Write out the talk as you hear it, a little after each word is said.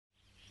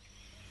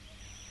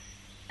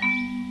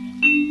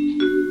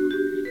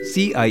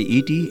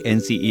CIET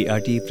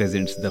NCERT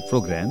presents the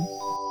program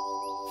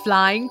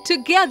Flying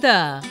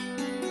Together.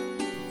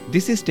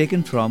 This is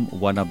taken from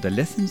one of the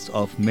lessons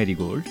of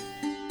Marigold,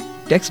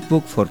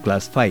 textbook for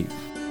class 5.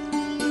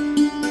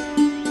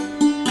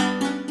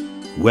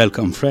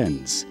 Welcome,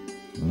 friends.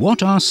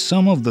 What are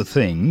some of the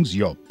things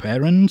your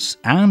parents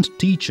and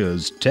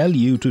teachers tell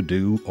you to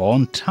do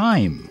on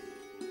time?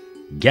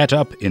 Get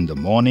up in the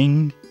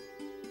morning,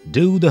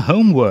 do the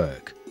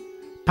homework,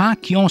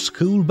 pack your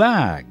school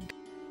bag.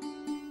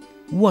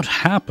 What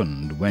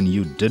happened when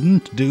you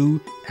didn't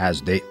do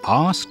as they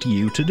asked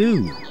you to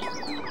do?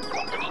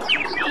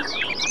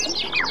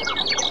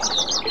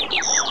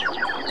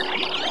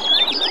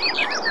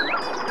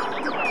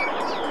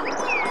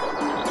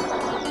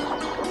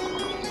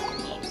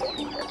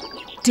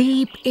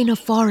 Deep in a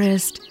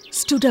forest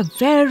stood a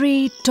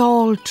very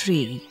tall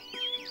tree.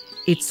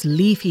 Its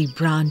leafy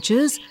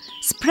branches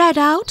spread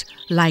out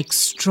like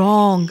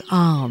strong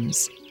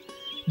arms.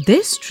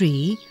 This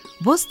tree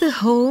was the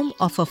home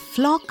of a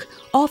flock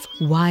of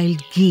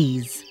wild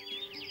geese.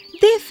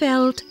 They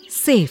felt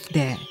safe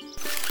there.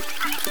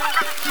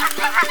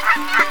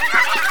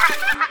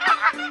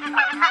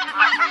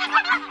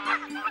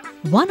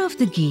 One of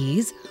the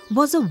geese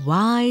was a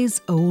wise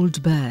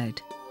old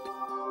bird.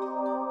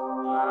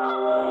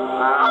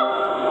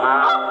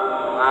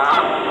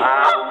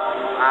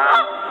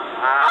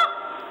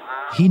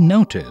 He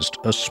noticed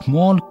a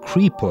small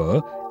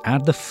creeper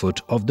at the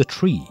foot of the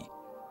tree.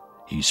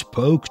 He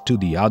spoke to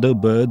the other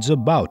birds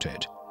about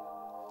it.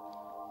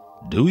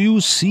 "Do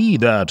you see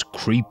that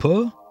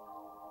creeper?"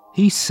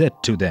 He said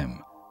to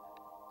them.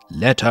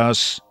 "Let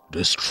us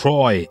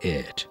destroy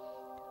it."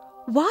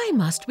 "Why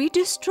must we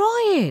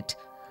destroy it?"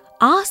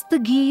 asked the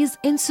geese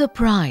in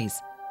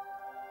surprise.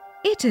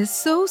 "It is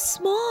so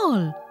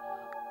small.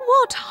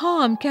 What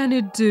harm can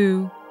it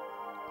do?"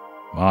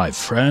 "My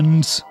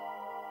friends,"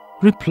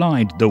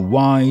 replied the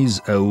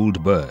wise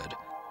old bird,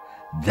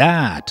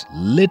 "that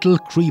little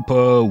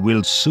creeper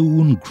will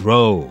soon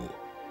grow.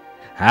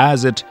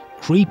 As it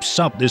creeps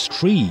up this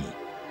tree,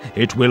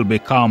 it will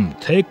become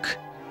thick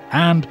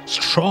and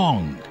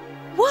strong."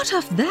 "What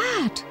of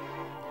that?"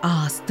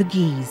 asked the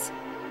geese.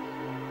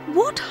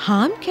 "What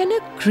harm can a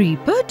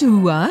creeper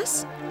do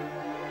us?"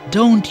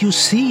 "Don't you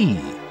see?"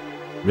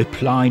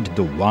 replied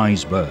the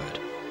wise bird.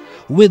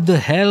 "With the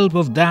help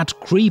of that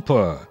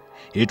creeper,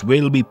 it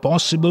will be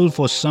possible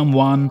for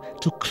someone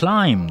to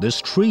climb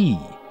this tree.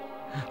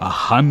 A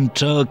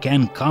hunter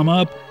can come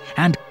up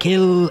and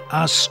kill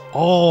us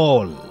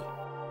all."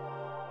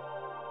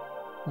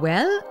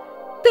 "Well,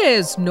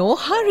 there's no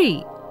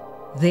hurry,"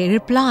 they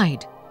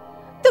replied.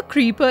 "The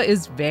creeper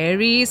is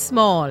very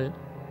small.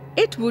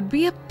 It would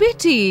be a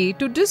pity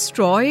to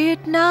destroy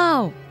it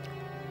now."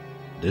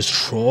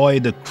 "Destroy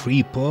the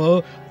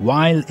creeper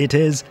while it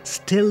is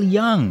still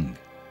young,"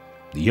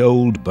 the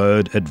old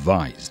bird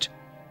advised.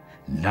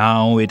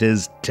 "Now it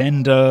is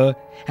tender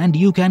and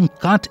you can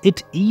cut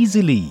it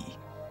easily.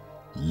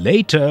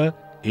 Later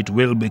it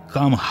will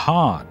become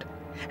hard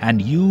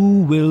and you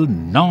will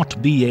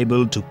not be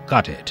able to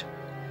cut it."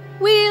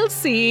 We'll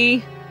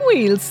see,"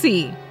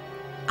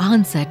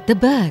 answered the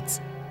birds.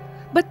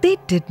 But they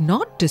did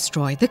not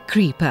destroy the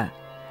creeper.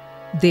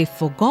 They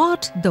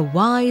forgot the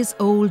wise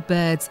old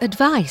bird's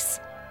advice.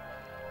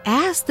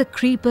 As the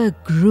creeper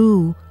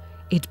grew,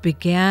 it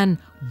began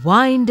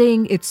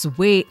winding its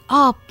way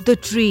up the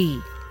tree.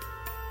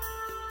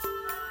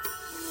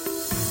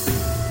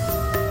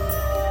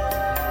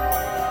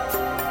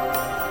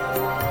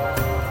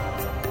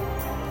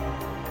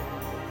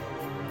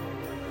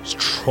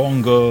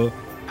 Stronger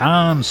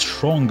and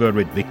stronger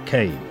it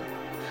became,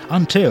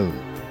 until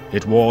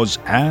it was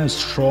as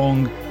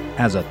strong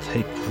as a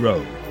thick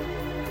rope.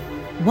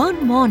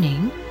 One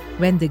morning,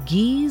 when the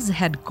geese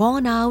had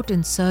gone out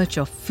in search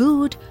of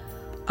food,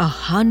 a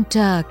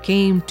hunter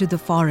came to the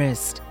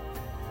forest.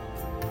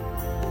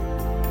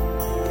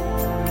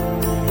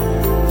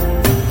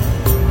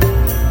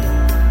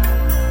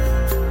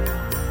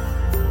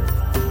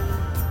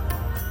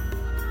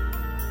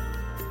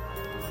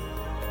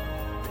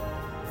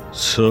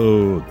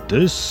 "So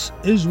this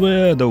is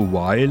where the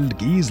wild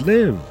geese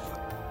live,"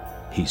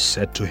 he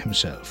said to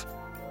himself.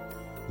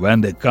 "When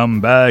they come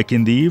back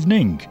in the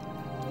evening,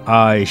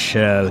 I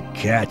shall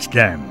catch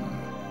them."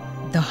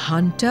 The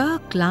hunter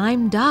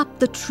climbed up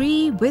the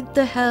tree with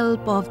the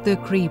help of the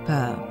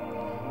creeper.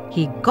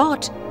 He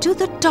got to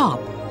the top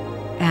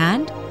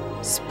and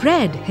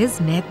spread his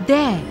net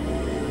there.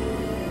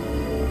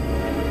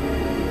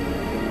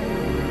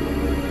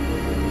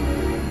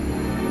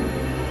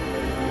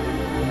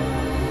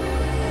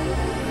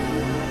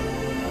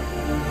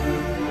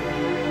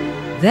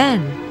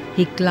 Then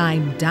he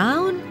climbed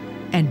down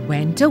and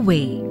went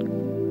away.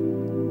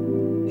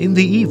 In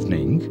the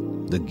evening,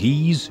 the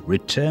geese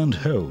returned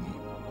home.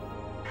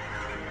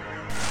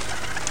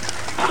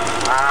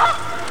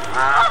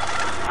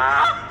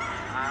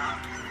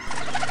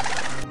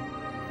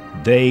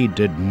 They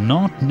did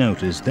not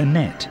notice the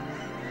net.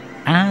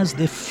 As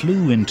they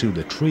flew into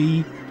the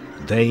tree,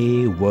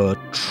 they were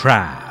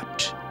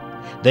trapped.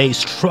 They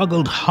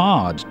struggled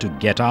hard to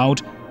get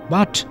out,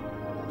 but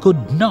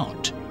could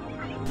not.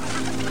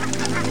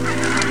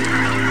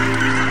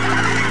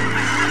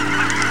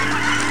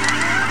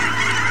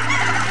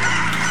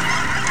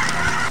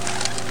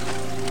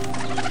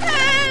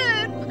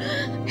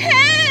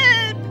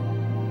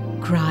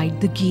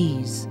 Cried the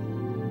geese.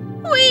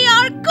 We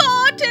are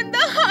caught in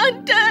the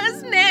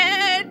hunter's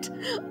net.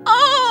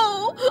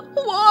 Oh,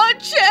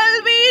 what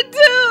shall we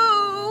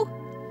do?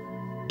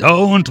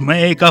 "Don't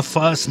make a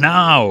fuss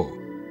now,"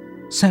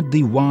 said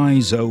the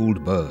wise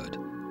old bird.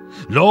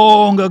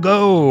 "Long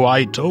ago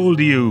I told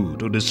you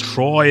to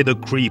destroy the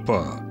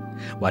creeper,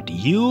 but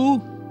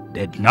you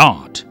did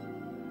not.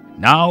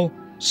 Now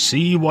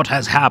see what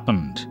has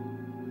happened.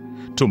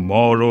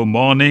 Tomorrow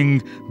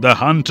morning the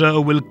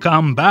hunter will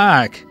come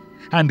back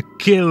and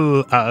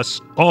kill us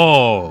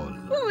all."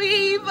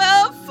 We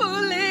were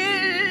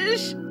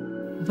foolish.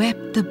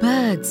 Wept the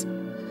birds.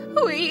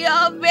 We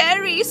are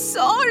very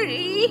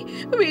sorry.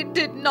 We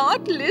did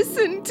not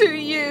listen to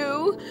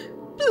you.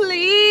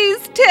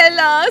 Please tell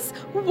us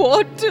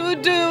what to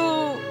do.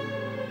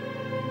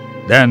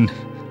 "Then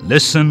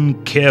listen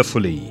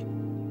carefully,"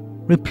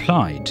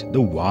 replied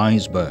the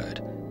wise bird.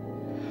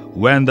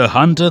 "When the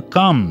hunter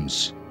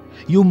comes,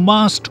 you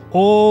must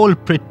all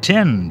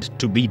pretend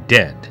to be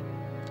dead.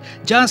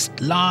 Just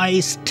lie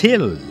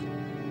still.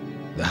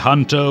 The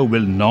hunter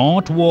will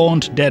not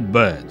want dead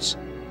birds.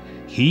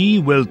 He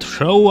will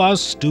throw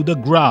us to the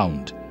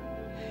ground.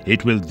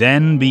 It will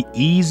then be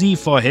easy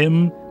for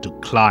him to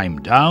climb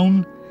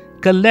down,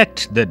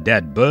 collect the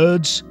dead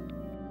birds,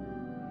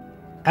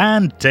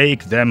 and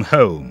take them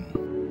home.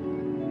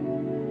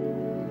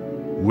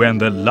 When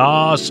the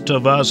last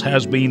of us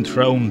has been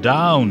thrown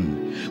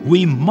down,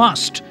 we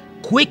must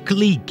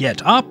quickly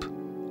get up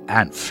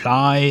and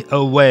fly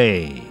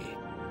away."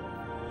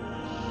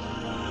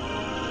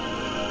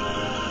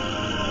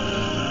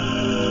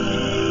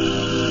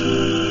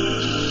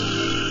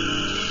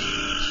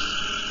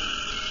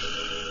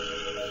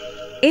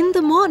 In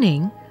the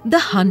morning, the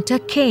hunter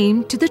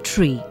came to the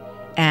tree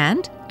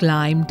and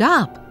climbed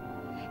up.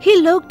 He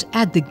looked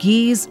at the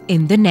geese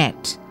in the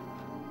net.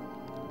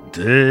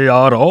 "They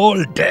are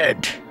all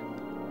dead,"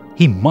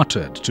 he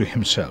muttered to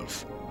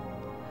himself.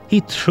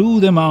 He threw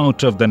them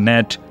out of the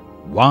net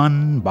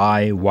one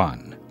by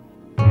one.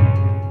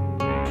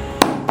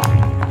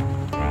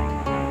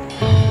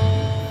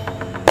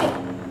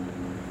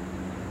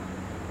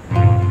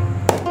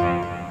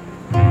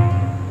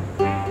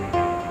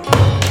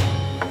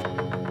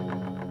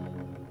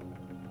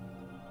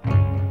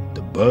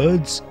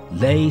 Birds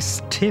lay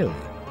still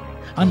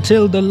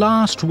until the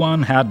last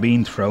one had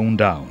been thrown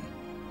down.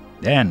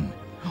 Then,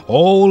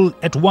 all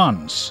at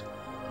once,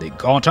 they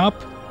got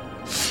up,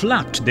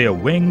 flapped their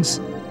wings,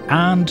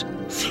 and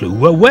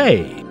flew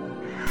away.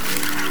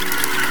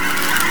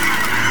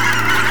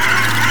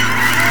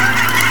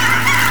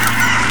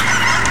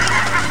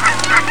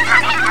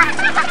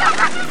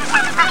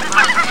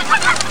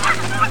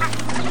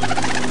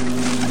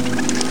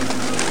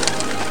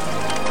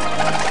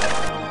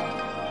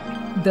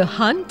 The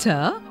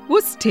hunter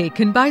was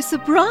taken by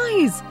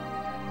surprise.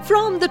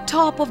 From the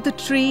top of the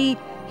tree,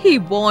 he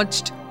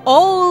watched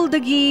all the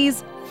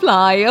geese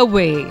fly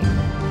away.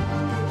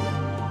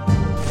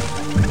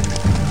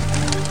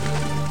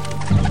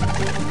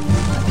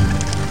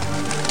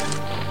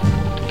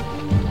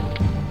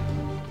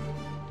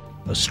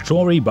 A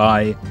story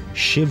by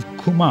Shiv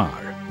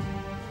Kumar,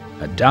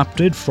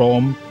 adapted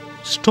from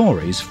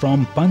Stories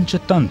from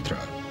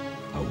Panchatantra,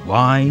 A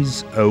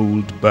Wise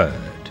Old Bird.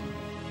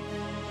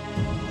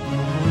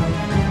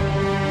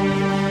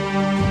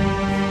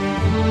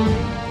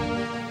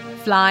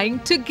 Flying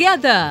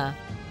together.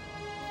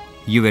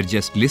 You were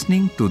just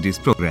listening to this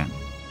program.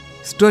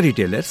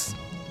 Storytellers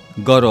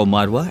Gaurav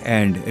Marwa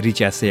and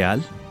Richa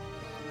Sayal.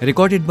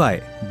 Recorded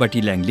by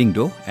Bati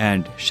Langlingdo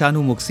and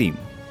Shanu Muksim.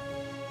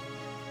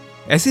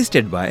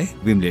 Assisted by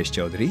Vimlesh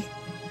Chaudhary.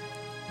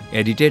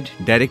 Edited,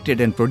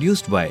 directed and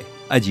produced by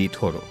Ajit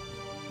Horo.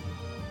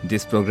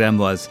 This program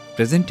was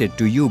presented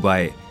to you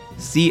by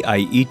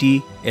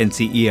CIET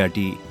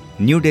NCERT,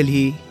 New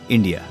Delhi,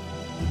 India.